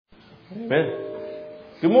Amen.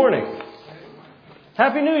 Good morning.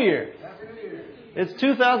 Happy New Year. It's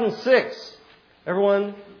 2006.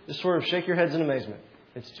 Everyone, just sort of shake your heads in amazement.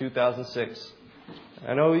 It's 2006.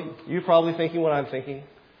 I know you're probably thinking what I'm thinking.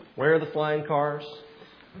 Where are the flying cars?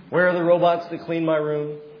 Where are the robots that clean my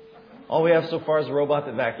room? All we have so far is a robot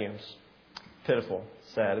that vacuums. Pitiful.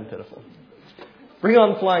 Sad and pitiful. Bring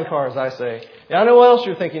on the flying cars, I say. Yeah, I know what else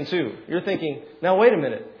you're thinking too. You're thinking, now wait a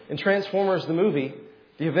minute. In Transformers the movie,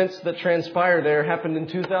 the events that transpired there happened in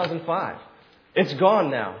 2005. It's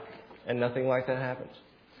gone now. And nothing like that happened.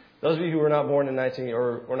 Those of you who were not born in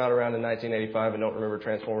or were not around in 1985 and don't remember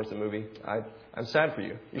Transformers the movie, I'm sad for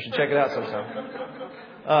you. You should check it out sometime.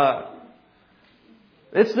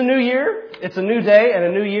 It's the new year. It's a new day and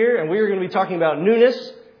a new year, and we are going to be talking about newness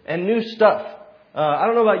and new stuff. I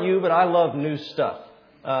don't know about you, but I love new stuff.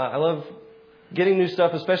 I love getting new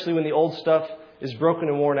stuff, especially when the old stuff is broken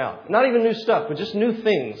and worn out. Not even new stuff, but just new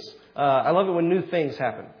things. I love it when new things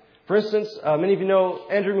happen. For instance, many of you know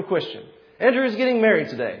Andrew McQuistion. Andrew is getting married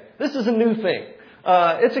today. This is a new thing.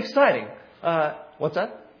 It's exciting. What's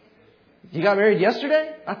that? You got married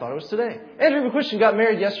yesterday? I thought it was today. Andrew McQuistion got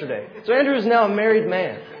married yesterday. So Andrew is now a married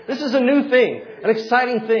man. This is a new thing, an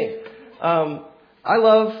exciting thing. I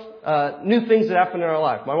love new things that happen in our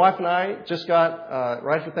life. My wife and I just got,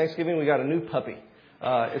 right after Thanksgiving, we got a new puppy.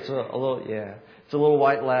 It's a little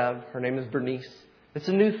white lab. Her name is Bernice. It's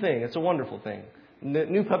a new thing. It's a wonderful thing.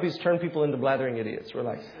 New puppies turn people into blathering idiots. We're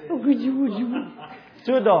like, oh, would you?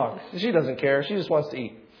 To a dog. She doesn't care. She just wants to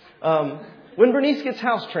eat. When Bernice gets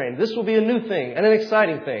house trained, this will be a new thing and an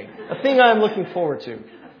exciting thing. A thing I'm looking forward to.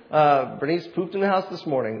 Bernice pooped in the house this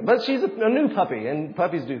morning. But she's a new puppy, and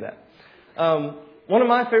puppies do that. One of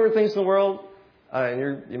my favorite things in the world, and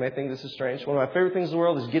you may think this is strange, one of my favorite things in the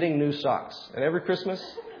world is getting new socks. And every Christmas,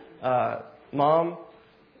 Mom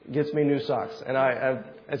gets me new socks. And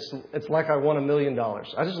it's like I won $1 million.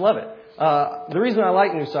 I just love it. The reason I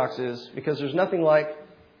like new socks is because there's nothing like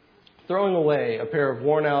throwing away a pair of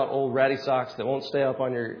worn out old ratty socks that won't stay up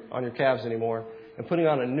on your calves anymore and putting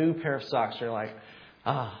on a new pair of socks. You're like,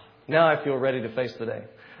 now I feel ready to face the day.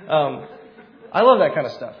 I love that kind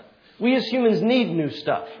of stuff. We as humans need new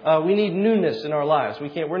stuff. We need newness in our lives.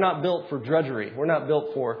 We're not built for drudgery. We're not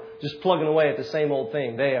built for just plugging away at the same old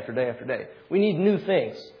thing day after day after day. We need new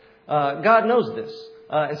things. God knows this.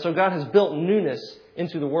 And so God has built newness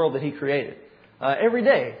into the world that He created. Every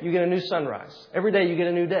day you get a new sunrise. Every day you get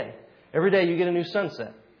a new day. Every day you get a new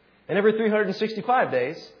sunset. And every 365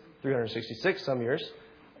 days, 366 some years,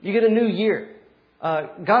 you get a new year.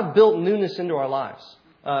 God built newness into our lives.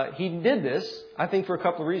 He did this, I think, for a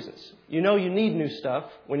couple of reasons. You know you need new stuff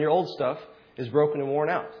when your old stuff is broken and worn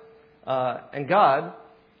out. And God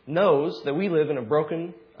knows that we live in a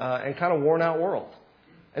broken and kind of worn out world.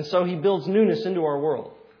 And so He builds newness into our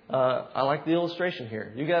world. I like the illustration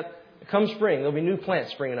here. Come spring, there'll be new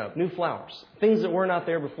plants springing up, new flowers, things that were not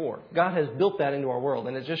there before. God has built that into our world,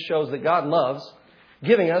 and it just shows that God loves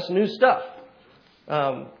giving us new stuff.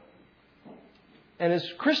 And as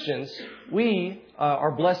Christians, we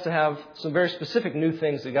are blessed to have some very specific new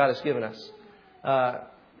things that God has given us.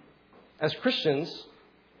 As Christians,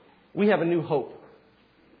 we have a new hope.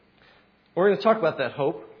 We're going to talk about that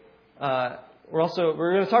hope. We're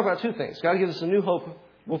going to talk about two things. God gives us a new hope.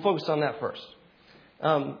 We'll focus on that first.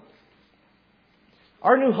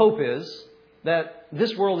 Our new hope is that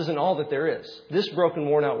this world isn't all that there is. This broken,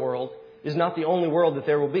 worn out world is not the only world that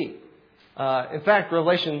there will be. In fact,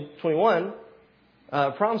 Revelation 21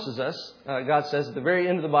 promises us, God says at the very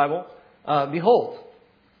end of the Bible, behold,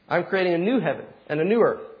 I'm creating a new heaven and a new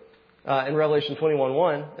earth in Revelation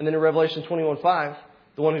 21:1. And then in Revelation 21:5,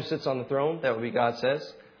 the one who sits on the throne, that would be God,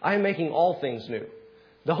 says, I am making all things new.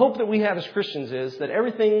 The hope that we have as Christians is that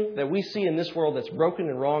everything that we see in this world that's broken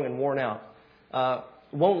and wrong and worn out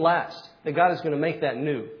won't last. That God is going to make that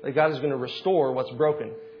new. That God is going to restore what's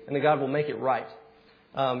broken. And that God will make it right.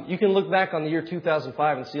 You can look back on the year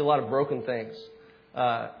 2005 and see a lot of broken things.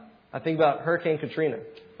 I think about Hurricane Katrina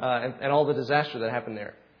and all the disaster that happened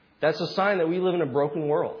there. That's a sign that we live in a broken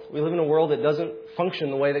world. We live in a world that doesn't function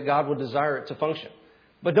the way that God would desire it to function.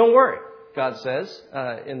 But don't worry, God says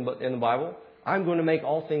in the Bible, I'm going to make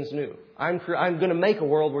all things new. I'm going to make a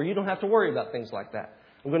world where you don't have to worry about things like that.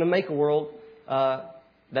 I'm going to make a world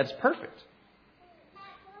that's perfect.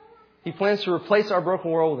 He plans to replace our broken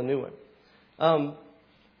world with a new one.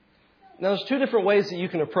 Now, there's two different ways that you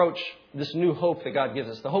can approach this new hope that God gives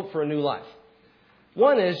us, the hope for a new life.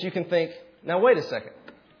 One is you can think, now wait a second.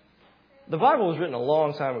 The Bible was written a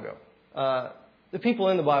long time ago. The people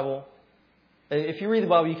in the Bible, if you read the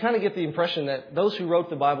Bible, you kind of get the impression that those who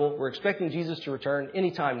wrote the Bible were expecting Jesus to return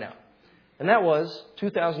any time now. And that was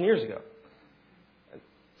 2,000 years ago.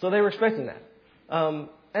 So they were expecting that.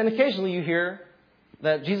 And occasionally you hear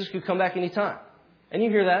that Jesus could come back anytime. And you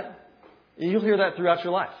hear that. You'll hear that throughout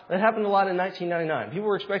your life. That happened a lot in 1999. People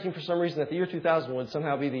were expecting for some reason that the year 2000 would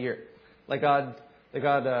somehow be the year. Like God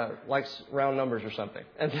likes round numbers or something.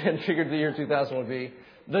 And then figured the year 2000 would be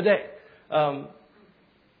the day.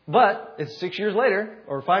 But it's 6 years later,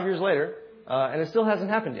 or 5 years later, and it still hasn't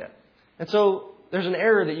happened yet. And so there's an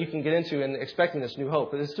error that you can get into in expecting this new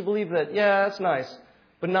hope. It's to believe that, yeah, that's nice,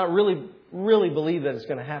 but not really believe that it's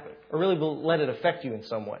going to happen, or really let it affect you in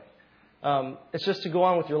some way. It's just to go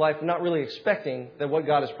on with your life, not really expecting that what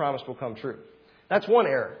God has promised will come true. That's one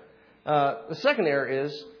error. The second error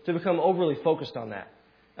is to become overly focused on that,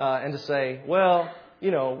 and to say, well,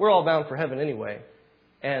 we're all bound for heaven anyway,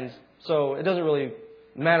 and so it doesn't really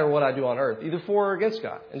matter what I do on earth, either for or against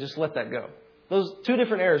God, and just let that go. Those two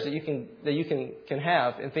different errors that you can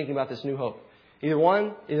have in thinking about this new hope.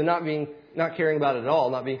 Either not caring about it at all,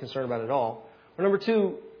 not being concerned about it at all, or number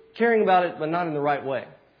two, caring about it but not in the right way.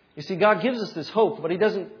 You see, God gives us this hope, but He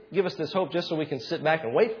doesn't give us this hope just so we can sit back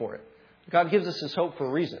and wait for it. God gives us this hope for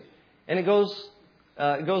a reason, and it goes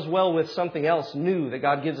well with something else new that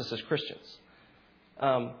God gives us as Christians.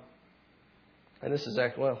 And this is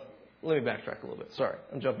actually, well, let me backtrack a little bit. Sorry,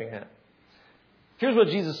 I'm jumping ahead. Here's what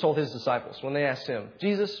Jesus told His disciples when they asked Him,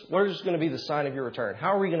 Jesus, what is going to be the sign of your return?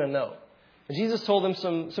 How are we going to know? And Jesus told them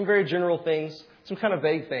some very general things, some kind of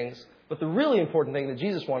vague things. But the really important thing that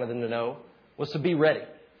Jesus wanted them to know was to be ready.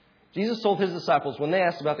 Jesus told His disciples when they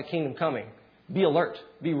asked about the kingdom coming, be alert,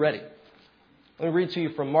 be ready. Let me read to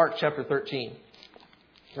you from Mark chapter 13,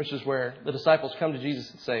 which is where the disciples come to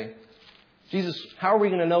Jesus and say, Jesus, how are we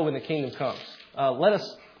going to know when the kingdom comes?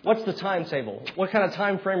 What's the timetable? What kind of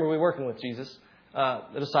time frame are we working with, Jesus?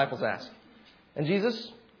 The disciples ask. And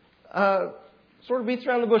Jesus sort of beats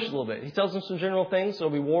around the bush a little bit. He tells them some general things.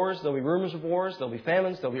 There'll be wars. There'll be rumors of wars. There'll be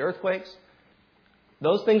famines. There'll be earthquakes.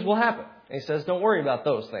 Those things will happen. And He says, don't worry about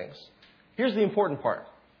those things. Here's the important part.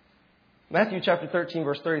 Matthew chapter 13,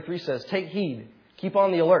 verse 33 says, take heed, keep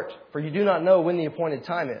on the alert, for you do not know when the appointed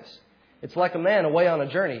time is. It's like a man away on a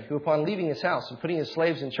journey who, upon leaving his house and putting his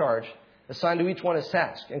slaves in charge, assigned to each one his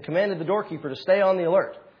task, and commanded the doorkeeper to stay on the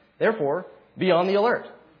alert. Therefore, be on the alert,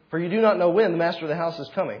 for you do not know when the master of the house is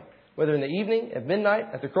coming, whether in the evening, at midnight,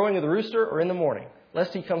 at the crowing of the rooster, or in the morning,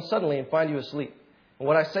 lest he come suddenly and find you asleep. And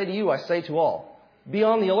what I say to you, I say to all, be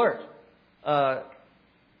on the alert.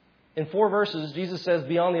 In 4 verses, Jesus says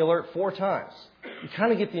be on the alert 4 times. You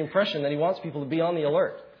kind of get the impression that He wants people to be on the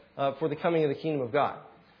alert for the coming of the kingdom of God.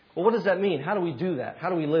 Well, what does that mean? How do we do that? How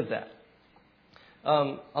do we live that?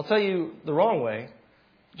 I'll tell you the wrong way.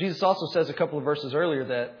 Jesus also says a couple of verses earlier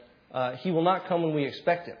that He will not come when we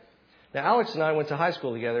expect Him. Now, Alex and I went to high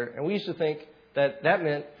school together, and we used to think that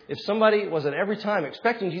meant if somebody was at every time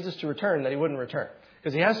expecting Jesus to return, that He wouldn't return.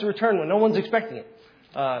 Because He has to return when no one's expecting it.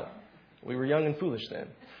 We were young and foolish then.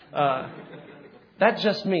 That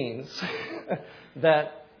just means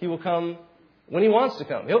that He will come when He wants to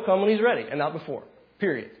come. He'll come when He's ready and not before.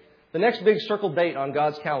 Period. The next big circled date on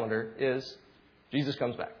God's calendar is Jesus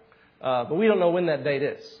comes back. But we don't know when that date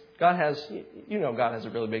is. God has a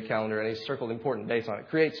really big calendar and He's circled important dates on it.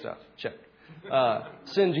 Create stuff. Check.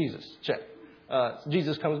 Send Jesus. Check.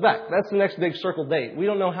 Jesus comes back. That's the next big circled date. We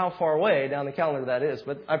don't know how far away down the calendar that is,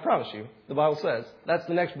 but I promise you, the Bible says that's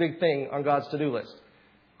the next big thing on God's to-do list.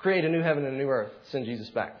 Create a new heaven and a new earth. Send Jesus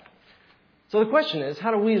back. So the question is,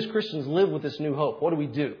 how do we as Christians live with this new hope? What do we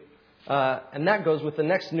do? And that goes with the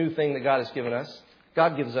next new thing that God has given us.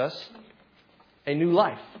 God gives us a new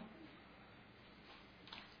life.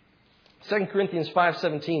 2 Corinthians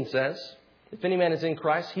 5:17 says, if any man is in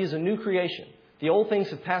Christ, he is a new creation. The old things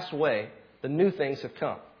have passed away. The new things have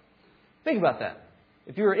come. Think about that.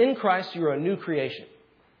 If you are in Christ, you are a new creation.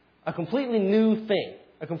 A completely new thing.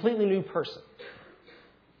 A completely new person.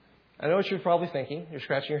 I know what you're probably thinking. You're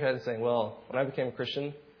scratching your head and saying, well, when I became a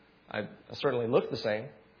Christian, I certainly looked the same.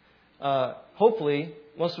 Hopefully,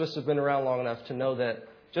 most of us have been around long enough to know that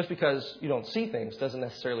just because you don't see things doesn't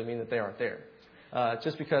necessarily mean that they aren't there.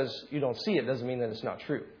 Just because you don't see it doesn't mean that it's not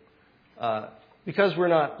true. Because we're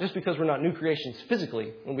not new creations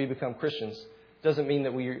physically when we become Christians doesn't mean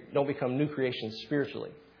that we don't become new creations spiritually.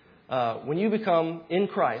 When you become in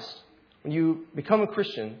Christ, when you become a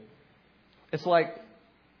Christian, it's like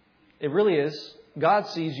it really is. God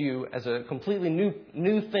sees you as a completely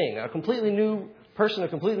new thing, a completely new person, a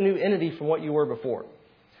completely new entity from what you were before.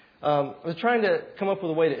 I was trying to come up with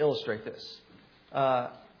a way to illustrate this.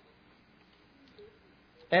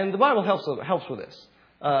 And the Bible helps with this.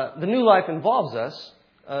 The new life involves us.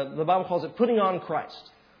 The Bible calls it putting on Christ.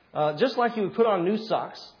 Just like you would put on new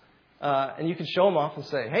socks, and you can show them off and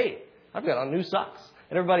say, hey, I've got on new socks.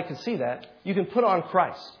 And everybody can see that. You can put on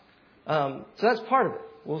Christ. So that's part of it.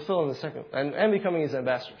 We'll fill in the second. And becoming His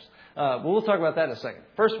ambassadors. But we'll talk about that in a second.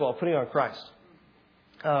 First of all, putting on Christ.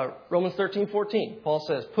 Romans 13:14, Paul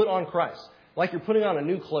says, put on Christ. Like you're putting on a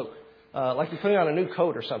new cloak. Like you're putting on a new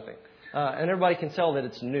coat or something. And everybody can tell that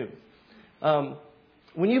it's new.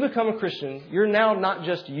 When you become a Christian, you're now not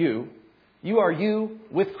just you. You are you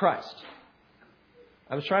with Christ.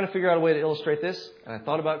 I was trying to figure out a way to illustrate this, and I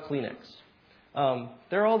thought about Kleenex.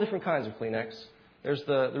 There are all different kinds of Kleenex. There's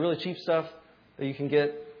the really cheap stuff that you can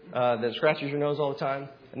get that scratches your nose all the time.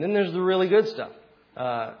 And then there's the really good stuff,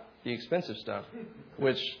 the expensive stuff,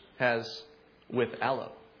 which has with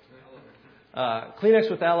aloe.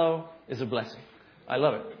 Kleenex with aloe is a blessing. I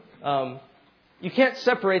love it. You can't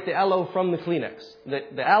separate the aloe from the Kleenex.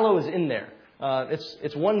 The aloe is in there.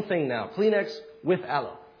 It's one thing now. Kleenex with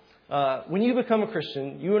aloe. When you become a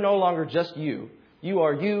Christian, you are no longer just you. You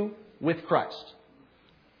are you with Christ.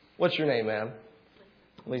 What's your name, ma'am?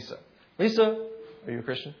 Lisa. Lisa, are you a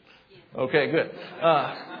Christian? Okay, good.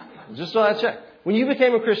 Just so I check. When you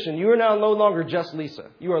became a Christian, you are now no longer just Lisa.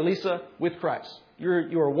 You are Lisa with Christ.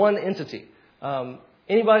 You are one entity.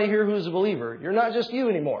 Anybody here who is a believer, you're not just you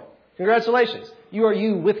anymore. Congratulations. You are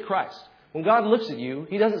you with Christ. When God looks at you,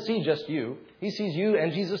 He doesn't see just you. He sees you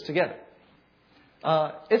and Jesus together.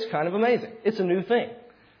 It's kind of amazing. It's a new thing.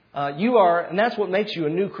 You are, and that's what makes you a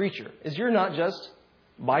new creature, is you're not just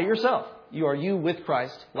by yourself. You are you with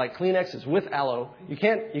Christ, like Kleenex is with aloe. You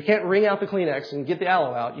can't wring out the Kleenex and get the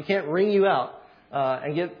aloe out. You can't wring you out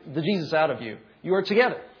and get the Jesus out of you. You are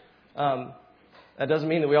together. That doesn't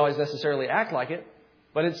mean that we always necessarily act like it,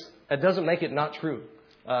 but it doesn't make it not true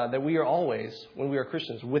that we are always, when we are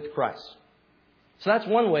Christians, with Christ. So that's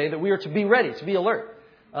one way that we are to be ready, to be alert.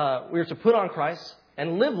 We are to put on Christ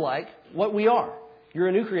and live like what we are. You're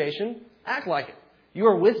a new creation. Act like it. You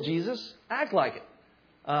are with Jesus. Act like it.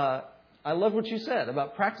 I love what you said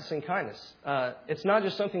about practicing kindness. It's not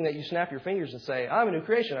just something that you snap your fingers and say, I'm a new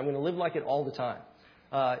creation. I'm going to live like it all the time.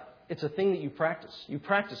 It's a thing that you practice. You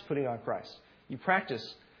practice putting on Christ. You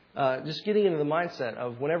practice just getting into the mindset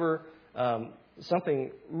of whenever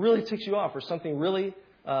something really ticks you off or something really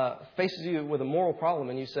faces you with a moral problem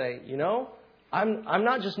and you say, you know, I'm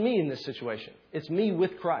not just me in this situation. It's me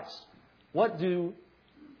with Christ. What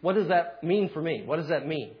does that mean for me? What does that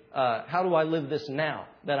mean? How do I live this now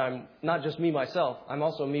that I'm not just me myself, I'm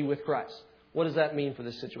also me with Christ? What does that mean for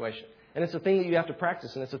this situation? And it's a thing that you have to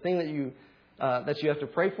practice, and it's a thing that you have to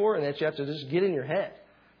pray for, and that you have to just get in your head.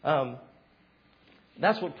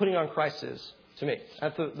 That's what putting on Christ is to me.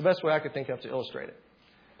 That's the best way I could think of to illustrate it.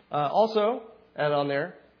 Also, add on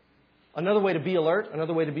there, another way to be alert,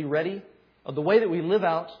 another way to be ready, of the way that we live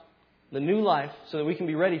out the new life so that we can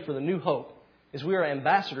be ready for the new hope is we are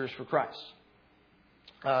ambassadors for Christ.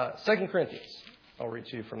 2 Corinthians. I'll read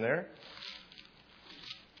to you from there.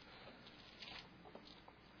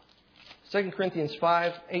 2 Corinthians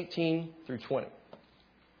 5:18 through 20.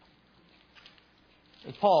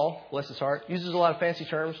 And Paul, bless his heart, uses a lot of fancy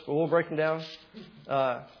terms, but we'll break them down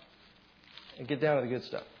and get down to the good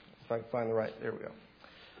stuff. If I can find the right. There we go.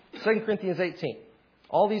 2 Corinthians 18.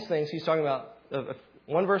 All these things he's talking about,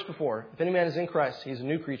 one verse before, if any man is in Christ, he's a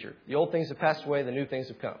new creature. The old things have passed away, the new things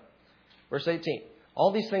have come. Verse 18.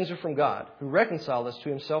 All these things are from God, who reconciled us to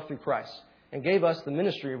Himself through Christ, and gave us the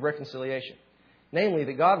ministry of reconciliation. Namely,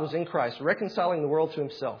 that God was in Christ, reconciling the world to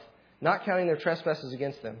Himself, not counting their trespasses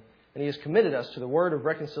against them, and He has committed us to the word of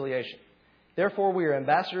reconciliation. Therefore, we are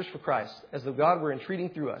ambassadors for Christ, as though God were entreating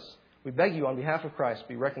through us. We beg you on behalf of Christ,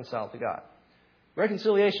 be reconciled to God.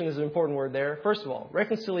 Reconciliation is an important word there. First of all,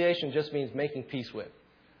 reconciliation just means making peace with.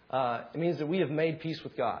 It means that we have made peace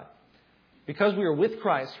with God. Because we are with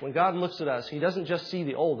Christ, when God looks at us, He doesn't just see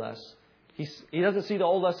the old us. He doesn't see the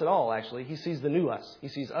old us at all, actually. He sees the new us. He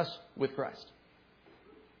sees us with Christ.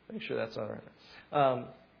 Make sure that's all right.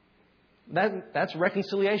 That's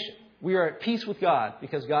reconciliation. We are at peace with God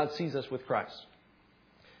because God sees us with Christ.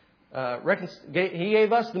 He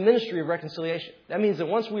gave us the ministry of reconciliation. That means that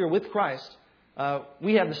once we are with Christ,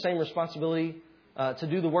 we have the same responsibility to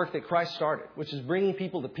do the work that Christ started, which is bringing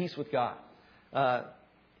people to peace with God.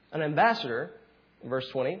 An ambassador, verse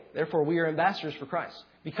 20, therefore we are ambassadors for Christ.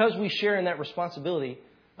 Because we share in that responsibility,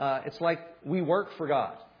 it's like we work for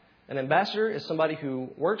God. An ambassador is somebody who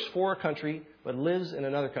works for a country but lives in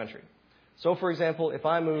another country. So, for example, if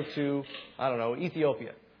I move to,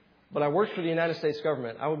 Ethiopia, but I worked for the United States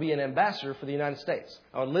government, I would be an ambassador for the United States.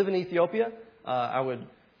 I would live in Ethiopia. I would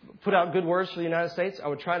put out good words for the United States. I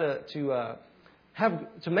would try to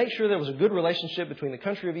make sure there was a good relationship between the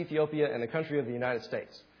country of Ethiopia and the country of the United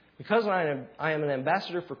States. Because I am an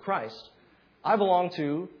ambassador for Christ, I belong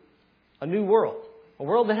to a new world, a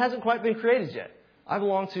world that hasn't quite been created yet. I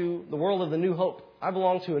belong to the world of the new hope. I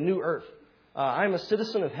belong to a new earth. I am a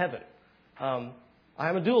citizen of heaven. I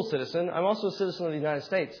am a dual citizen. I'm also a citizen of the United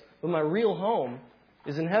States, but my real home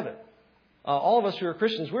is in heaven. All of us who are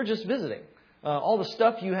Christians, we're just visiting. All the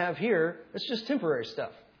stuff you have here, it's just temporary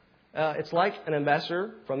stuff. It's like an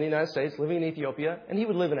ambassador from the United States living in Ethiopia, and he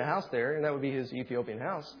would live in a house there, and that would be his Ethiopian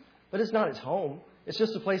house. But it's not his home. It's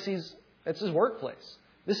just a place it's his workplace.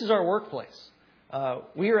 This is our workplace.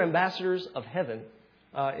 We are ambassadors of heaven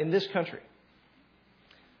in this country.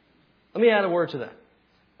 Let me add a word to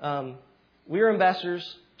that. We are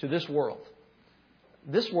ambassadors to this world.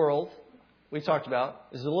 This world, we talked about,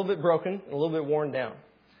 is a little bit broken and a little bit worn down.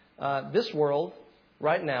 This world,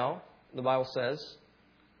 right now, the Bible says,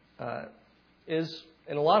 is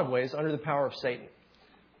in a lot of ways under the power of Satan.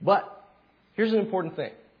 But here's an important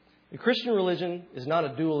thing. The Christian religion is not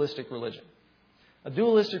a dualistic religion. A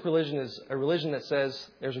dualistic religion is a religion that says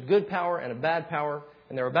there's a good power and a bad power,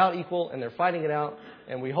 and they're about equal, and they're fighting it out,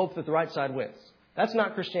 and we hope that the right side wins. That's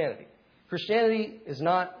not Christianity. Christianity is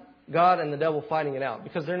not God and the devil fighting it out,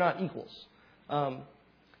 because they're not equals.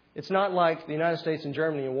 It's not like the United States and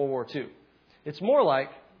Germany in World War II. It's more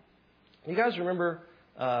like, you guys remember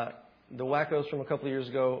the wackos from a couple of years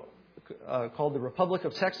ago called the Republic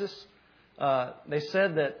of Texas? They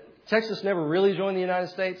said that Texas never really joined the United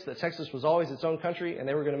States, that Texas was always its own country, and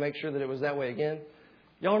they were going to make sure that it was that way again.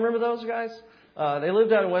 Y'all remember those guys? They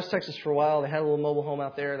lived out in West Texas for a while. They had a little mobile home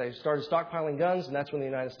out there. They started stockpiling guns, and that's when the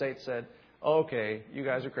United States said, okay, you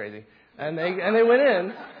guys are crazy. And they went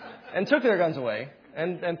in and took their guns away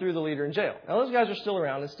and threw the leader in jail. Now, those guys are still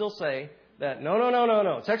around and still say that,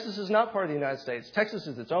 no. Texas is not part of the United States. Texas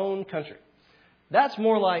is its own country. That's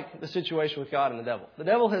more like the situation with God and the devil. The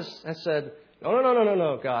devil has said,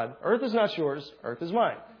 no, God. Earth is not yours. Earth is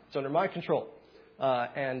mine. It's under my control.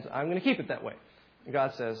 And I'm going to keep it that way. And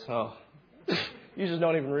God says, oh, you just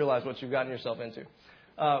don't even realize what you've gotten yourself into.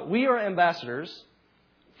 We are ambassadors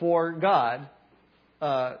for God.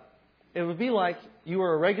 It would be like you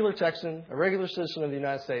were a regular Texan, a regular citizen of the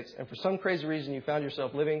United States, and for some crazy reason you found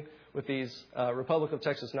yourself living with these Republic of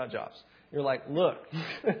Texas nut jobs. You're like, look,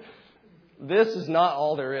 this is not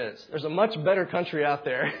all there is. There's a much better country out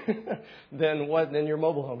there than your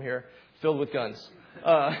mobile home here, filled with guns.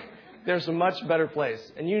 There's a much better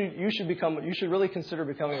place, and you should really consider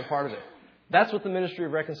becoming a part of it. That's what the ministry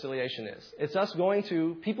of reconciliation is. It's us going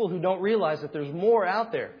to people who don't realize that there's more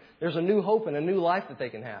out there. There's a new hope and a new life that they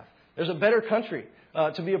can have. There's a better country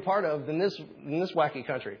to be a part of than this wacky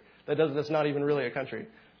country that's not even really a country.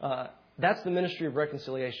 That's the ministry of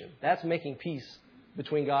reconciliation. That's making peace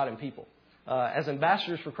between God and people. As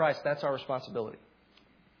ambassadors for Christ, that's our responsibility.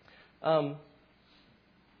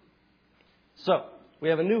 So, we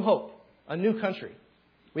have a new hope, a new country.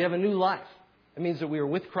 We have a new life. It means that we are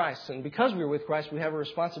with Christ. And because we are with Christ, we have a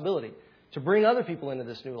responsibility to bring other people into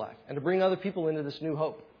this new life and to bring other people into this new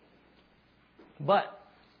hope. But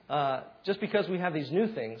just because we have these new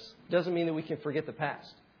things doesn't mean that we can forget the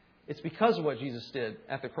past. It's because of what Jesus did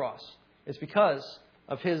at the cross. It's because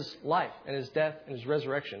of His life and His death and His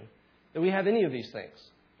resurrection that we have any of these things.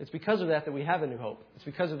 It's because of that we have a new hope. It's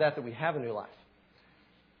because of that we have a new life.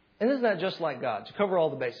 And isn't that just like God, to cover all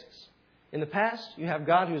the bases? In the past, you have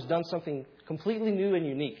God who has done something completely new and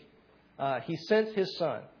unique. He sent His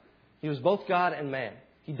Son. He was both God and man.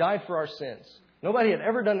 He died for our sins. Nobody had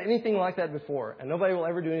ever done anything like that before, and nobody will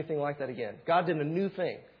ever do anything like that again. God did a new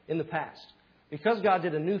thing in the past. Because God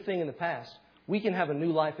did a new thing in the past, we can have a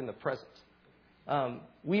new life in the present.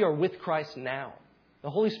 We are with Christ now. The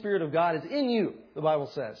Holy Spirit of God is in you, the Bible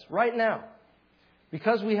says, right now.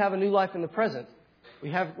 Because we have a new life in the present,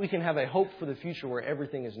 we can have a hope for the future where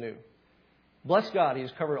everything is new. Bless God, He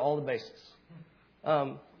has covered all the bases.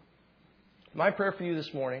 My prayer for you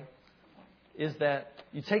this morning is that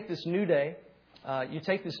you take this new day, you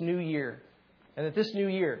take this new year, and that this new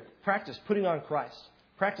year, practice putting on Christ.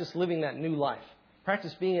 Practice living that new life.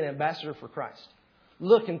 Practice being an ambassador for Christ.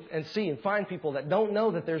 Look and see and find people that don't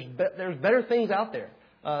know that there's better things out there.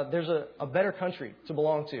 There's a better country to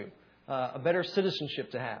belong to, a better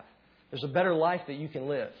citizenship to have. There's a better life that you can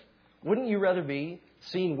live. Wouldn't you rather be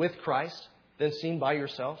seen with Christ than seen by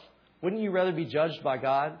yourself? Wouldn't you rather be judged by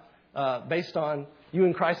God based on you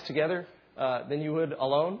and Christ together than you would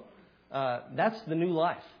alone? That's the new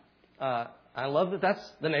life. I love that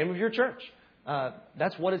that's the name of your church.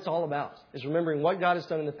 That's what it's all about, is remembering what God has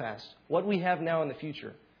done in the past, what we have now in the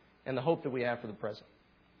future, and the hope that we have for the present.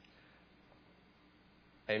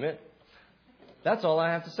 Amen. That's all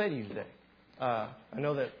I have to say to you today. I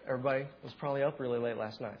know that everybody was probably up really late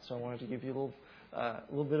last night, so I wanted to give you a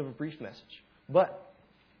little bit of a brief message. But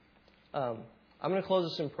I'm going to close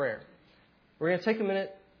this in prayer. We're going to take a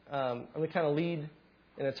minute. I'm going to kind of lead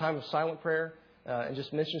in a time of silent prayer and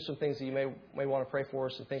just mention some things that you may want to pray for,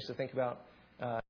 some things to think about.